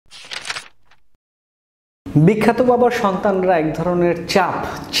বিখ্যাত বাবার সন্তানরা এক ধরনের চাপ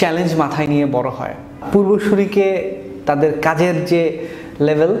চ্যালেঞ্জ মাথায় নিয়ে বড় হয়। পূর্বসূরিকে তাদের কাজের যে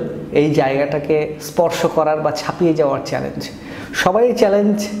লেভেল, এই জায়গাটাকে স্পর্শ করার বা ছাপিয়ে যাওয়ার চ্যালেঞ্জ। সবাই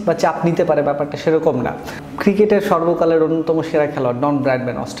চ্যালেঞ্জ বা চাপ নিতে পারে, ব্যাপারটা সেরকম না। ক্রিকেটের সর্বকালের অন্যতম সেরা খেলোয়াড় ডন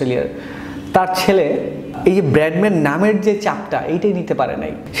ব্র্যাডম্যান, অস্ট্রেলিয়ার, তার ছেলে এই যে ব্র্যাডম্যান নামের যে চাপটা, এইটাই নিতে পারে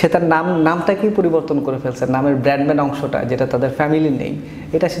নাই। সে তার নামটাকেই পরিবর্তন করে ফেলছে। নামের ব্র্যাডম্যান অংশটা, যেটা তাদের ফ্যামিলির নেই,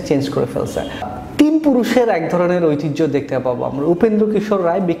 এটা সে চেঞ্জ করে ফেলছে। তিন পুরুষের এক ধরনের ঐতিহ্য দেখতে পাবো আমরা। উপেন্দ্র কিশোর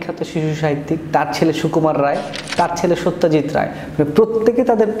রায়, বিখ্যাত শিশু সাহিত্যিক, তার ছেলে সুকুমার রায়, তার ছেলে সত্যজিৎ রায়, প্রত্যেকে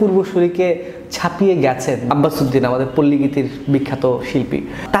তাদের পূর্বসূরিকে ছাপিয়ে গেছেন। আব্বাসউদ্দিন, আমাদের পল্লীগীতির বিখ্যাত শিল্পী,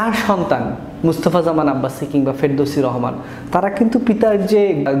 তার সন্তান মুস্তফা জামান আব্বাসী কিংবা ফেরদৌসী রহমান, তারা কিন্তু পিতার যে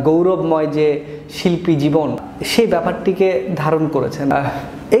গৌরবময় যে শিল্পী জীবন, সেই ব্যাপারটিকে ধারণ করেছেন।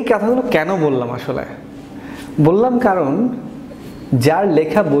 এই কথাগুলো কেন বললাম? আসলে বললাম কারণ যার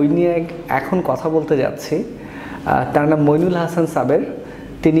লেখা বই নিয়ে এখন কথা বলতে যাচ্ছি, তার নাম মইনুল হাসান সাবের।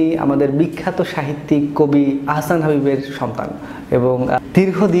 তিনি আমাদের বিখ্যাত সাহিত্যিক কবি আহসান হাবিবের সন্তান এবং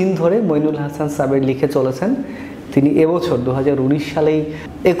দীর্ঘদিন ধরে মইনুল হাসান সাবের লিখে চলেছেন। তিনি এবছর 2019 সালেই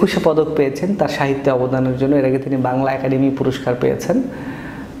 21শে পদক পেয়েছেন তার সাহিত্যে অবদানের জন্য। এর আগে তিনি বাংলা একাডেমি পুরস্কার পেয়েছেন।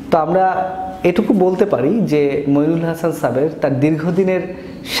 তো আমরা এটুকু বলতে পারি যে মইনুল হাসান সাবের তার দীর্ঘদিনের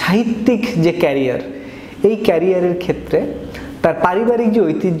সাহিত্যিক যে ক্যারিয়ার, এই ক্যারিয়ারের ক্ষেত্রে তার পারিবারিক যে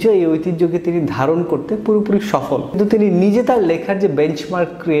ঐতিহ্য, এই ঐতিহ্যকে তিনি ধারণ করতে পুরোপুরি সফল। কিন্তু তিনি নিজে তার লেখার যে বেঞ্চমার্ক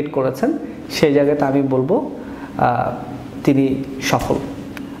ক্রিয়েট করেছেন, সেই জায়গাতে আমি বলবো তিনি সফল।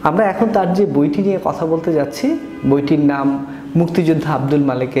 আমরা এখন তার যে বইটি নিয়ে কথা বলতে যাচ্ছি, বইটির নাম মুক্তিযোদ্ধা আব্দুল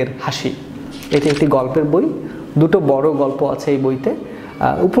মালেকের হাসি। এটি একটি গল্পের বই। দুটো বড় গল্প আছে এই বইতে।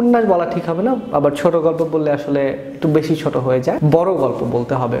 উপন্যাস বলা ঠিক হবে না, আবার ছোট গল্প বললে আসলে একটু বেশি ছোট হয়ে যায়। বড় গল্প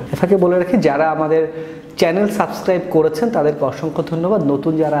বলতে হবে। এটাকে বলে রাখি, যারা আমাদের চ্যানেল সাবস্ক্রাইব করেছেন তাদেরকে অসংখ্য ধন্যবাদ।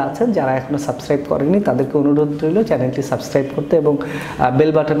 নতুন যারা আছেন, যারা এখনো সাবস্ক্রাইব করেননি, তাদেরকে অনুরোধ রইল চ্যানেলটি সাবস্ক্রাইব করতে এবং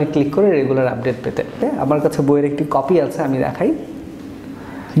বেল বাটনে ক্লিক করে রেগুলার আপডেট পেতে। আমার কাছে বইয়ের একটি কপি আছে, আমি দেখাই।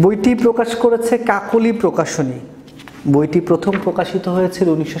 বইটি প্রকাশ করেছে কাকলি প্রকাশনী। বইটি প্রথম প্রকাশিত হয়েছিল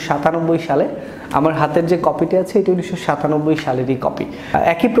 1997 সালে। আমার হাতের যে কপিটি আছে, এটি 1997 সালেরই কপি।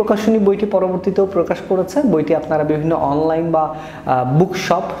 একই প্রকাশনী বইটি পরবর্তীতেও প্রকাশ করেছে। বইটি আপনারা বিভিন্ন অনলাইন বা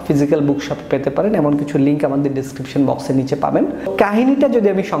বুকশপ, ফিজিক্যাল বুকশপ পেতে পারেন। এমন কিছু লিঙ্ক আমাদের ডিসক্রিপশন বক্সের নিচে পাবেন। কাহিনীটা যদি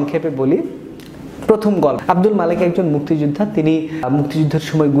আমি সংক্ষেপে বলি, প্রথম গল্প। আব্দুল মালেক একজন মুক্তিযোদ্ধা। তিনি মুক্তিযুদ্ধের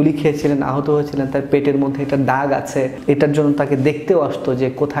সময় গুলি খেয়েছিলেন, আহত হয়েছিলেন। তার পেটের মধ্যে একটা দাগ আছে। এটার জন্য তাকে দেখতেও আসতো যে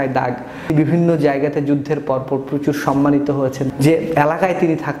কোথায় দাগ। বিভিন্ন জায়গাতে যুদ্ধের পরপর প্রচুর সম্মানিত হয়েছেন। যে এলাকায়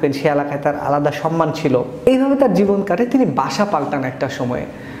তিনি থাকতেন, সে এলাকায় তার আলাদা সম্মান ছিল। এইভাবে তার জীবন কাটে। তিনি বাসা পাল্টান একটা সময়ে।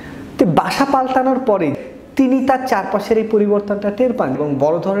 তো বাসা পাল্টানোর পরে তিনি তার চারপাশের এই পরিবর্তনটা টের পান এবং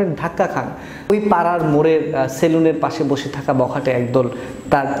বড় ধরনের ধাক্কা খান। ওই পাড়ার মোড়ের সেলুনের পাশে বসে থাকা বখাটে একদল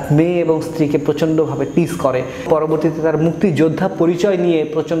তার মেয়ে এবং স্ত্রীকে প্রচণ্ডভাবে টিজ করে। পরবর্তীতে তার মুক্তিযোদ্ধা পরিচয় নিয়ে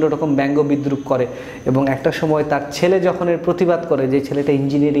প্রচণ্ড রকম ব্যঙ্গ বিদ্রুপ করে এবং একটা সময় তার ছেলে যখন এর প্রতিবাদ করে, যে ছেলেটা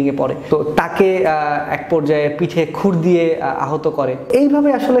ইঞ্জিনিয়ারিংয়ে পড়ে, তো তাকে এক পর্যায়ে পিঠে খুর দিয়ে আহত করে। এইভাবে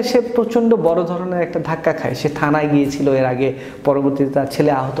আসলে সে প্রচণ্ড বড় ধরনের একটা ধাক্কা খায়। সে থানায় গিয়েছিল এর আগে, পরবর্তীতে তার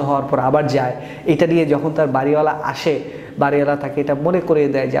ছেলে আহত হওয়ার পর আবার যায়। এটা নিয়ে যখন তার বাড়িওয়ালা আসে, বাড়িওয়ালা তাকে এটা মনে করিয়ে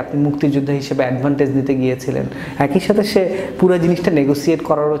দেয় যে আপনি মুক্তিযোদ্ধা হিসেবে অ্যাডভান্টেজ নিতে গিয়েছিলেন। একই সাথে সে পুরো জিনিসটা নেগোসিয়েট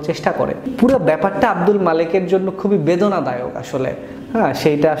করারও চেষ্টা করে। পুরো ব্যাপারটা আব্দুল মালেকের জন্য খুবই বেদনাদায়ক আসলে। হ্যাঁ,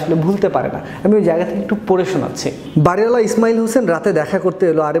 সেইটা আসলে ভুলতে পারে না। আমি ওই জায়গা থেকে একটু পড়ে শোনাচ্ছি। বাড়িওয়ালা ইসমাইল হোসেন রাতে দেখা করতে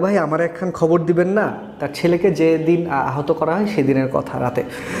এলো। আরে ভাই, আমার একখান খবর দিবেন না? তার ছেলেকে যে দিন আহত করা হয় সেদিনের কথা। রাতে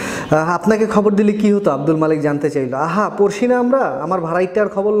আপনাকে খবর দিলে কি হতো? আব্দুল মালেক জানতে চাইলো। আহা, পড়ছি না আমরা? আমার ভাড়াইটার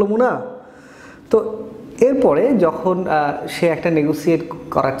খবর লমু না? তো এরপরে যখন সে একটা নেগোসিয়েট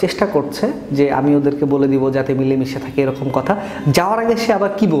করার চেষ্টা করছে যে আমি ওদেরকে বলে দিব যাতে মিলেমিশে থাকে, এরকম কথা। যাওয়ার আগে সে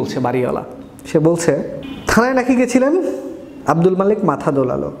আবার কি বলছে বাড়িওয়ালা? সে বলছে, থানায় নাকি গেছিলেন? আব্দুল মালেক মাথা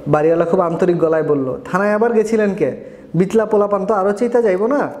দোলালো। বাড়িওয়ালা খুব আন্তরিক গলায় বলল, থানায় আবার গেছিলেন কে? বিতলা পোলাপান তো আরও চেতা যাইব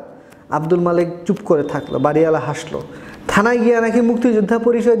না? আব্দুল মালেক চুপ করে থাকলো। বাড়িওয়ালা হাসলো। থানায় গিয়া নাকি মুক্তিযোদ্ধা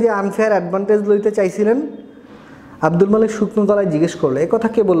পরিচয় দিয়ে আনফেয়ার অ্যাডভান্টেজ লইতে চাইছিলেন? আব্দুল মালেক শুকনো গলায় জিজ্ঞেস করলো, এ কথা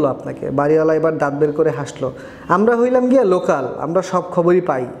কে বললো আপনাকে? বাড়িওয়ালা এবার দাঁত বের করে হাসলো। আমরা হইলাম গিয়া লোকাল, আমরা সব খবরই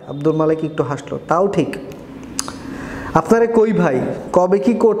পাই। আব্দুল মালেক একটু হাসলো। তাও ঠিক। আপনারে কই ভাই, কবে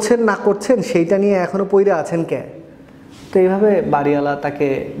কি করছেন না করছেন সেইটা নিয়ে এখনো পইরা আছেন কে? তো এইভাবে বাড়িওয়ালা তাকে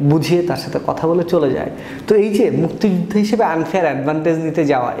বুঝিয়ে তার সাথে কথা বলে চলে যায়। তো এই যে মুক্তিযুদ্ধ হিসেবে আনফেয়ার অ্যাডভান্টেজ নিতে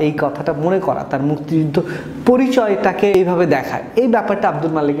যাওয়া, এই কথাটা মনে করা, তার মুক্তিযুদ্ধ পরিচয়টাকে এইভাবে দেখায়, এই ব্যাপারটা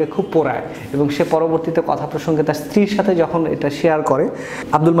আব্দুল মালেককে খুব পোড়ায়। এবং সে পরবর্তীতে কথা প্রসঙ্গে তার স্ত্রীর সাথে যখন এটা শেয়ার করে,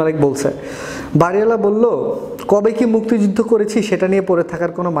 আব্দুল মালেক বলছে, বাড়িওয়ালা বলল, কবে কি মুক্তিযুদ্ধ করেছি সেটা নিয়ে পড়ে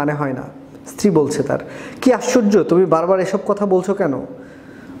থাকার কোনো মানে হয় না। স্ত্রী বলছে তার, কি আশ্চর্য, তুমি বারবার এসব কথা বলছো কেন?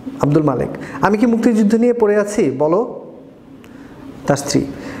 আব্দুল মালেক, আমি কি মুক্তিযুদ্ধ নিয়ে পড়ে আছি বলো? তার স্ত্রী,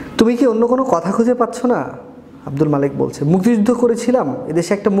 তুমি কি অন্য কোনো কথা খুঁজে পাচ্ছ না? আব্দুল মালেক বলছে, মুক্তিযুদ্ধ করেছিলাম,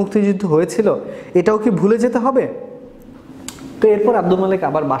 এদেশে একটা মুক্তিযুদ্ধ হয়েছিল, এটাও কি ভুলে যেতে হবে? তো এরপর আব্দুল মালেক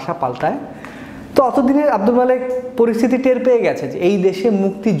আবার বাসা পাল্টায়। তো অতদিনে আব্দুল মালেক পরিস্থিতি টের পেয়ে গেছে যে এই দেশে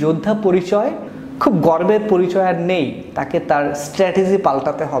মুক্তিযোদ্ধা পরিচয় খুব গর্বের পরিচয় আর নেই, তাকে তার স্ট্র্যাটেজি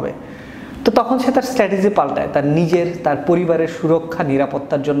পাল্টাতে হবে। তো তখন সে তার স্ট্র্যাটেজি পাল্টায়, তার নিজের, তার পরিবারের সুরক্ষা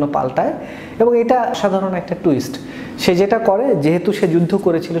নিরাপত্তার জন্য পাল্টায়। এবং এটা সাধারণ একটা টুইস্ট। সে যেটা করে, যেহেতু সে যুদ্ধ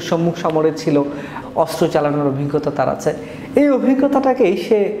করেছিল, সম্মুখ সমরে ছিল, অস্ত্র চালানোর অভিজ্ঞতা তার আছে, এই অভিজ্ঞতাটাকেই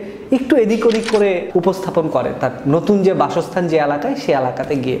সে একটু এদিক ওদিক করে উপস্থাপন করে তার নতুন যে বাসস্থান, যে এলাকায়, সে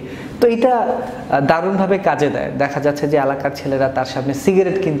এলাকাতে গিয়ে। তো এটা দারুণভাবে কাজে দেয়। দেখা যাচ্ছে যে এলাকার ছেলেরা তার সামনে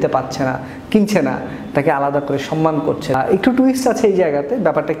সিগারেট কিনছে না, তাকে আলাদা করে সম্মান করছে। একটু টুইস্ট আছে এই জায়গাতে।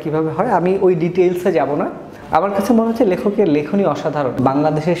 ব্যাপারটা কিভাবে হয় আমি ওই ডিটেইলসে যাব না। আমার কাছে মনে হচ্ছে লেখকের লেখনী অসাধারণ।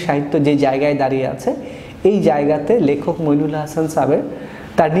 বাংলাদেশের সাহিত্য যে জায়গায় দাঁড়িয়ে আছে, এই জায়গাতে লেখক মইনুল হাসান সাহেব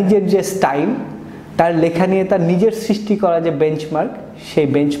তার নিজের যে স্টাইল, তার লেখা নিয়ে তার নিজের সৃষ্টি করা যে বেঞ্চমার্ক, সেই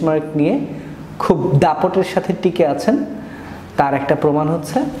বেঞ্চমার্ক নিয়ে খুব দাপটের সাথে টিকে আছেন। তার একটা প্রমাণ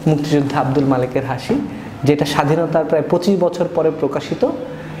হচ্ছে মুক্তিযোদ্ধা আব্দুল মালেকের হাসি, যেটা স্বাধীনতার প্রায় 25 বছর পরে প্রকাশিত,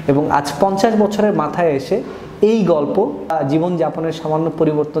 এবং আজ 50 বছরের মাথায় এসে এই গল্প জীবনযাপনের সামান্য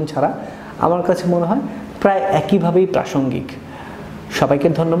পরিবর্তন ছাড়া আমার কাছে মনে হয় প্রায় একইভাবেই প্রাসঙ্গিক। সবাইকে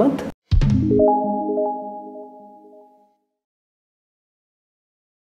ধন্যবাদ।